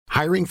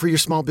Hiring for your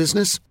small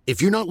business?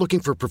 If you're not looking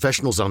for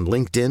professionals on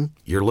LinkedIn,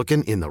 you're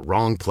looking in the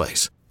wrong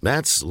place.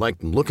 That's like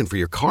looking for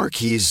your car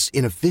keys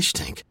in a fish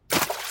tank.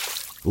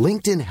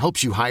 LinkedIn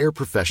helps you hire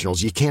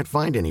professionals you can't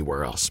find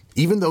anywhere else,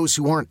 even those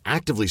who aren't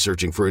actively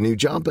searching for a new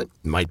job but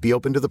might be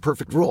open to the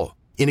perfect role.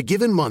 In a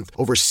given month,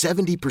 over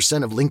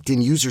 70% of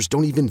LinkedIn users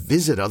don't even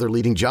visit other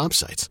leading job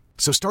sites.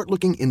 So start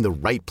looking in the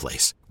right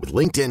place. With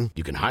LinkedIn,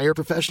 you can hire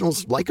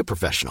professionals like a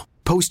professional.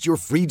 Post your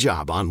free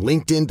job on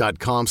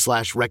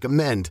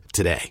linkedin.com/recommend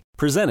today.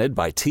 Presented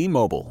by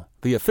T-Mobile,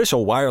 the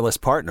official wireless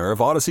partner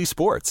of Odyssey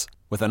Sports.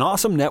 With an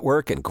awesome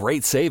network and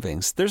great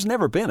savings, there's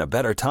never been a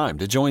better time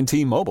to join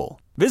T-Mobile.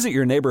 Visit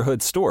your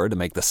neighborhood store to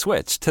make the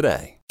switch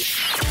today.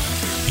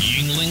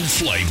 Yingling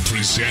Flight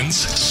presents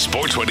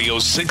Sports Radio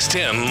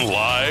 610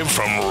 live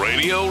from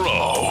Radio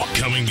Row.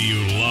 Coming to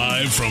you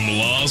live from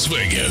Las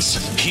Vegas.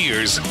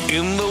 Here's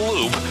In the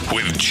Loop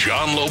with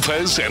John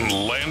Lopez and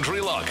Landry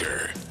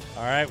Locker.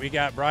 All right, we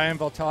got Bryan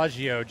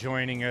Voltaggio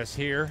joining us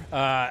here.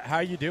 How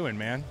you doing,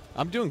 man?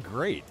 I'm doing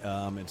great.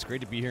 It's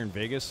great to be here in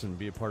Vegas and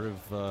be a part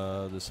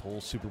of this whole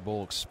Super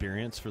Bowl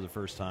experience for the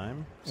first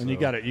time. And you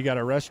got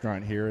a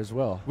restaurant here as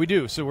well. We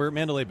do. So we're at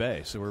Mandalay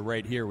Bay. So we're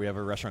right here. We have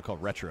a restaurant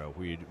called Retro.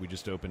 We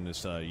just opened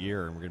this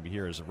year, and we're going to be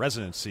here as a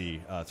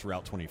residency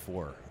throughout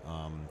 24.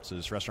 So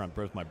this restaurant,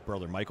 both my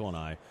brother Michael and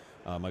I,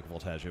 Michael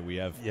Voltaggio, we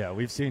have... Yeah,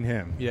 we've seen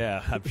him.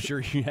 Yeah, I'm sure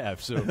you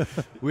have. So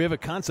we have a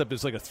concept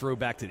that's like a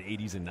throwback to the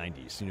 80s and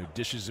 90s. You know,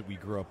 dishes that we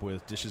grew up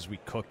with, dishes we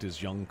cooked as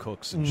young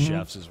cooks and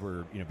chefs as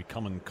we're,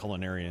 becoming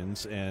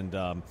culinarians. And,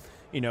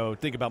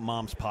 think about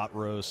mom's pot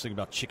roast, think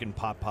about chicken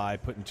pot pie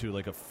put into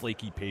like a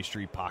flaky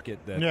pastry pocket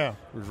that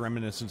was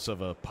reminiscent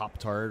of a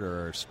Pop-Tart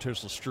or a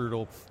toasted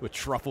strudel with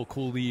truffle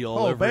coulis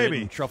all over it.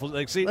 And truffle,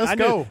 let's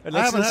go. I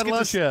haven't had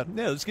lunch yet.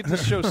 Yeah, let's get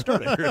this show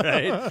started,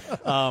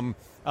 right?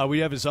 We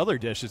have his other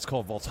dish. It's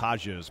called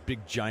Voltaggio's,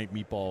 big giant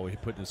meatball we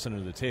put in the center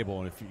of the table.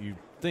 And if you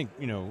think,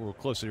 we're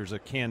closer, there's a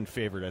canned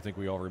favorite I think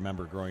we all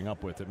remember growing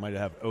up with. It might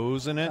have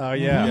O's in it. Oh,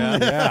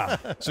 yeah.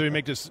 So we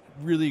make this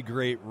really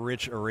great,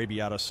 rich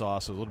arrabbiata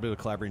sauce, a little bit of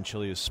Calabrian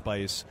chili as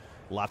spice,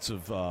 lots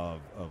of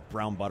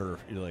brown butter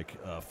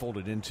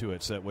folded into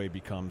it, so that way it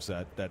becomes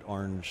that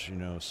orange,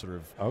 sort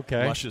of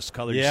luscious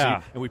color.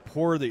 Yeah. And we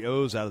pour the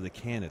O's out of the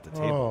can at the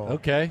table. Oh.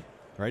 Okay.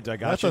 Right, I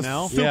got you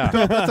now.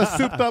 That's a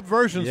souped-up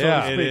version, so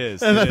to speak. It is.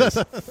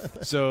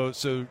 So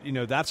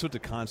that's what the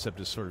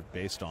concept is sort of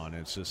based on.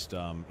 It's just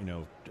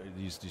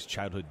these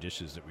childhood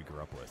dishes that we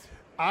grew up with.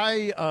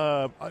 I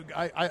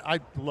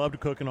love to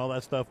cook and all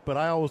that stuff, but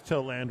I always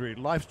tell Landry,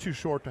 life's too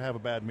short to have a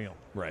bad meal.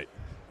 Right.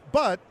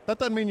 But that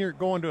doesn't mean you're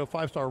going to a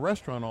 5-star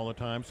restaurant all the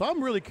time. So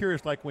I'm really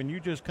curious, like when you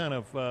just kind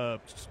of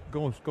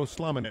go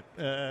slumming it,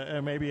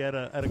 maybe at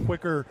a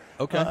quicker,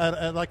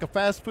 at like a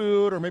fast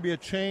food or maybe a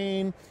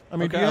chain. I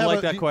mean, do you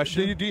have that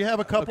question. Do you have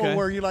a couple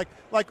where you like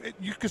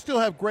you can still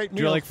have great meals?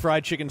 Do you like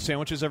fried chicken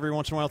sandwiches every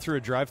once in a while through a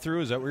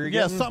drive-through? Is that where you're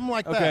getting? Yeah, something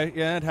like that. Okay,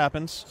 yeah, it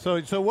happens.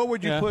 So what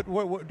would you put?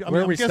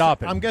 Where are we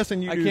stopping? I'm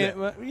guessing you I do can't.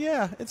 that.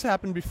 Yeah, it's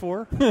happened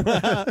before.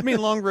 I mean,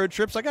 long road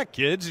trips. I got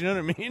kids. You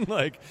know what I mean?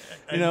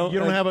 You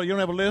don't have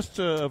a list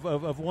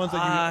of ones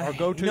that you are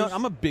go-tos?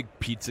 I'm a big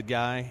pizza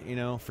guy,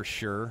 for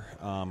sure,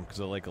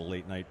 because I like a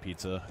late-night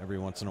pizza every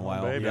once in a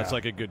while. Baby. That's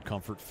like a good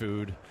comfort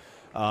food.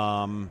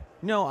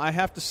 I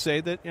have to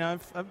say that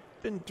I've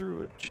been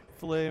through a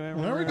Chick-fil-A.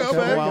 There we go,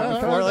 man.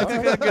 Before. Like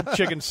a good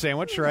chicken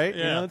sandwich, right?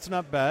 Yeah. It's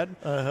not bad.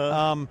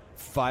 Uh-huh.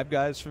 Five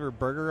Guys for a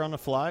burger on the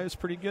fly is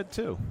pretty good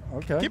too.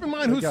 Okay. Keep in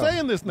mind who's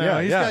saying this now.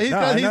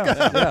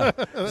 Yeah.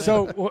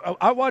 So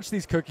I watch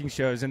these cooking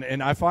shows,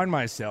 and I find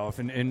myself,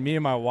 and me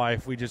and my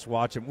wife, we just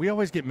watch them. We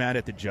always get mad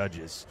at the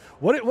judges.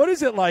 What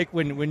is it like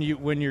when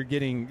you're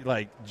getting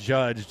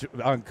judged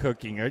on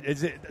cooking?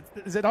 Is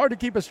it hard to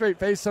keep a straight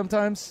face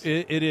sometimes?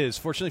 It is.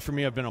 Fortunately for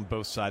me, I've been on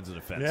both sides of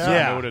the fence. Yeah. So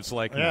I know what it's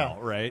like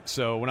now, right?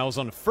 So when I was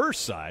on the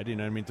first side,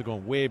 to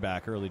going way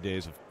back, early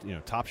days of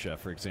Top Chef,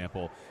 for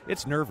example,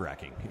 it's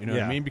nerve-wracking. You know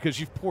what I mean? Because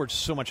you've poured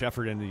so much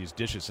effort into these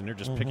dishes, and they're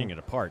just picking it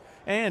apart.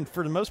 And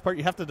for the most part,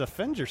 you have to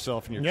defend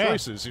yourself in your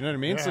choices. You know what I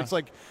mean? Yeah. So it's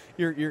like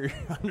you're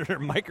under a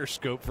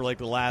microscope for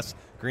the last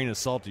grain of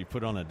salt you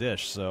put on a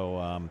dish.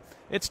 So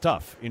it's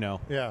tough.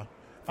 Yeah.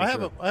 I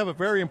have a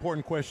very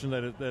important question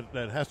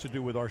that has to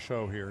do with our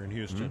show here in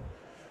Houston.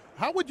 Mm-hmm.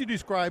 How would you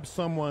describe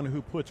someone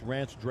who puts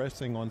ranch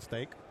dressing on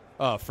steak?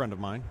 A friend of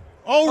mine.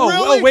 Oh,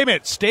 really? Oh, wait a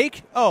minute.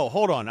 Steak? Oh,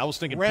 hold on. I was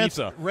thinking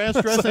pizza.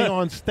 Ranch dressing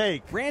on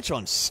steak. Ranch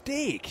on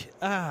steak?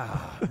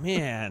 Ah,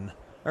 man.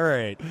 All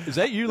right. Is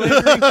that you, Landry?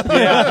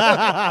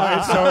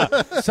 Yeah. All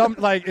right, so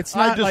it's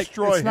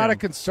not a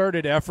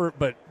concerted effort,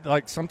 but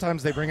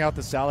sometimes they bring out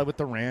the salad with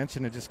the ranch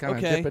and it just kind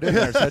of dip it in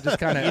there. So I just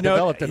kind of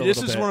developed it a little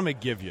bit. This is what I'm going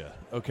to give you.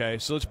 Okay,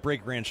 so let's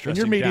break ranch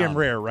dressing down. And you're medium down.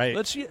 rare, right?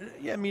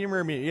 Medium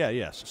rare.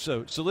 Yes.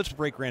 So let's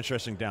break ranch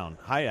dressing down.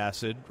 High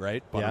acid,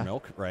 right?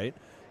 Buttermilk, right?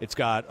 It's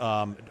got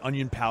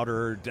onion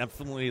powder,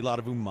 definitely a lot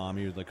of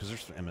umami, because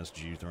there's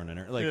MSG thrown in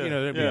there.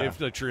 It's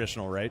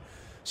traditional, right?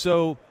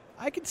 So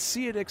I could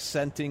see it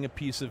accenting a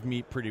piece of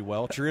meat pretty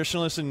well.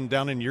 Traditionalists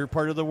down in your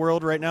part of the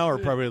world right now are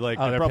probably like,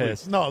 they're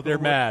pissed. No, they're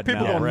mad.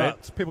 People now, go right?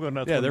 nuts. People go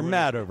nuts. Yeah, they're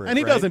mad over it. And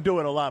he right? doesn't do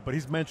it a lot, but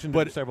he's mentioned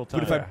it several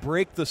times. But if I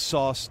break the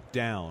sauce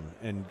down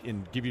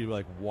and give you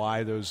like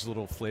why those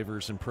little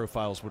flavors and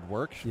profiles would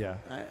work,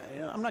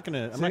 I'm not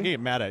gonna get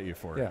mad at you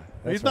for it. Yeah,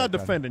 he's not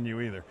defending you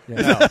either.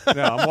 Yeah.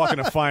 No, I'm walking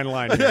a fine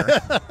line here.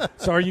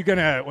 So, are you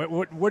gonna?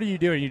 What are you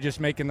doing? You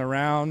just making the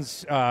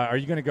rounds? Are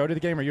you gonna go to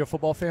the game? Are you a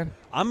football fan?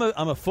 I'm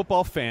a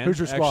football fan. Who's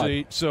your squad?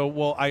 Actually,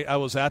 so I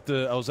was at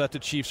the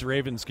Chiefs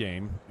Ravens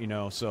game.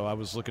 So I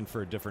was looking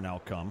for a different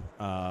outcome.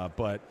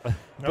 But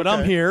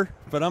I'm here.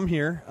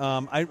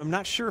 I'm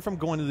not sure if I'm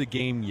going to the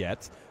game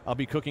yet. I'll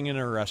be cooking in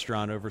a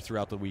restaurant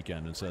throughout the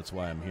weekend, and so that's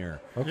why I'm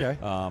here. Okay.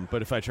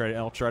 But if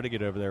I'll try to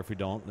get over there. If we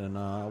don't, then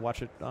I'll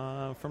watch it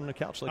from the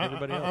couch like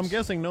everybody else. I'm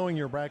guessing, knowing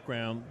your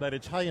background, that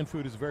Italian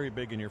food is very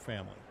big in your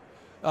family.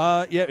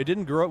 It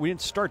didn't grow up. We didn't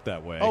start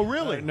that way. Oh,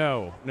 really?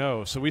 No.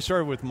 So we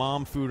started with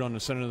mom food on the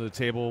center of the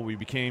table. We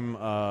became,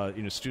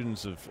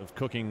 students of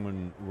cooking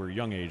when we were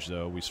young age.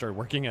 Though we started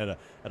working at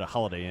a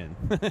Holiday Inn,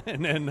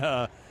 and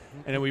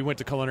then we went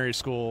to culinary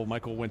school.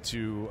 Michael went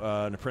to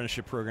an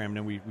apprenticeship program, and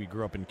then we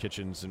grew up in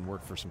kitchens and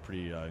worked for some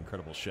pretty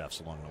incredible chefs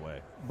along the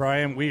way.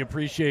 Brian, we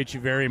appreciate you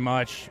very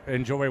much.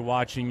 Enjoy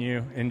watching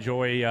you.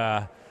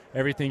 Enjoy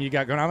everything you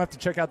got going. I'm going to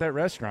have to check out that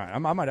restaurant.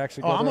 I might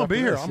actually go. I'm going to be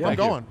here. I'm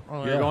going.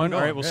 You're going? All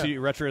right, we'll see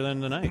you retro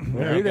then tonight.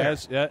 We'll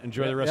guys. Yeah,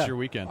 enjoy the rest of your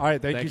weekend. All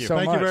right, thank you so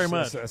much. Thank you very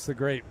much. That's the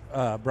great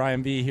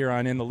Brian V. here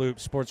on In the Loop,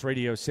 Sports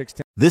Radio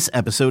 610. This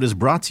episode is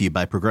brought to you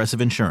by Progressive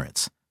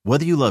Insurance.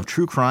 Whether you love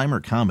true crime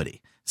or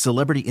comedy,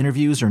 celebrity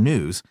interviews or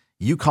news,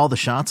 you call the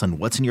shots on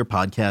what's in your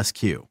podcast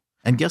queue.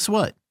 And guess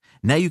what?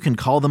 Now you can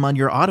call them on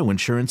your auto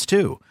insurance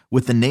too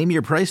with the Name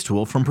Your Price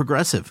tool from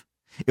Progressive.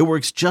 It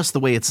works just the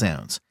way it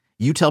sounds.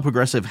 You tell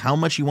Progressive how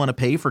much you want to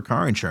pay for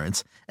car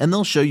insurance, and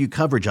they'll show you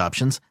coverage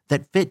options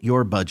that fit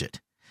your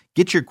budget.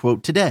 Get your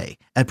quote today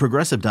at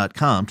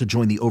Progressive.com to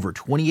join the over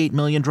 28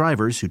 million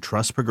drivers who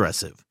trust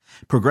Progressive.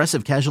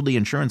 Progressive Casualty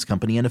Insurance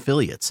Company and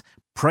Affiliates.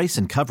 Price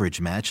and coverage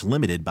match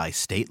limited by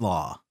state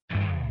law.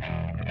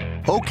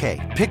 Okay,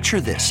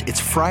 picture this.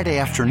 It's Friday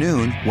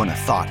afternoon when a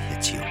thought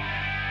hits you.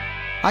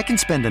 I can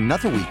spend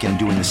another weekend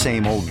doing the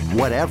same old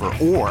whatever,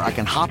 or I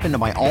can hop into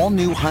my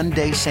all-new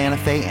Hyundai Santa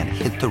Fe and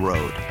hit the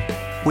road.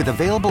 With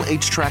available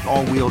H-Track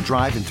all-wheel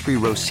drive and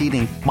 3-row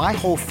seating, my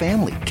whole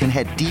family can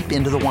head deep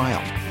into the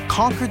wild.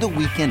 Conquer the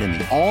weekend in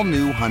the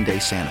all-new Hyundai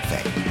Santa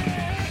Fe.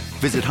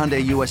 Visit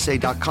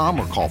HyundaiUSA.com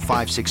or call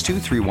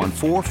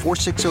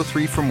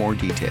 562-314-4603 for more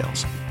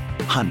details.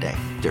 Hyundai,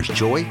 there's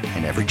joy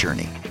in every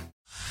journey.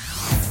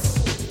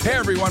 Hey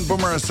everyone,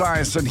 Boomer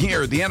Esiason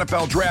here. The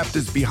NFL Draft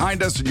is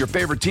behind us and your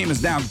favorite team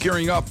is now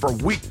gearing up for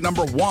week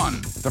number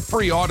 1. The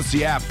free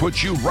Odyssey app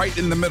puts you right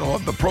in the middle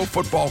of the pro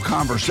football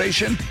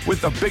conversation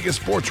with the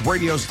biggest sports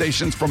radio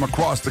stations from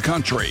across the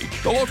country.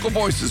 The local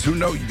voices who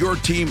know your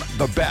team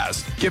the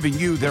best, giving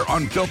you their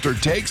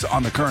unfiltered takes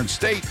on the current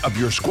state of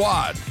your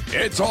squad.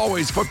 It's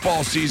always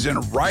football season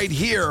right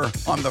here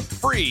on the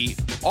free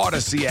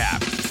Odyssey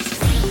app.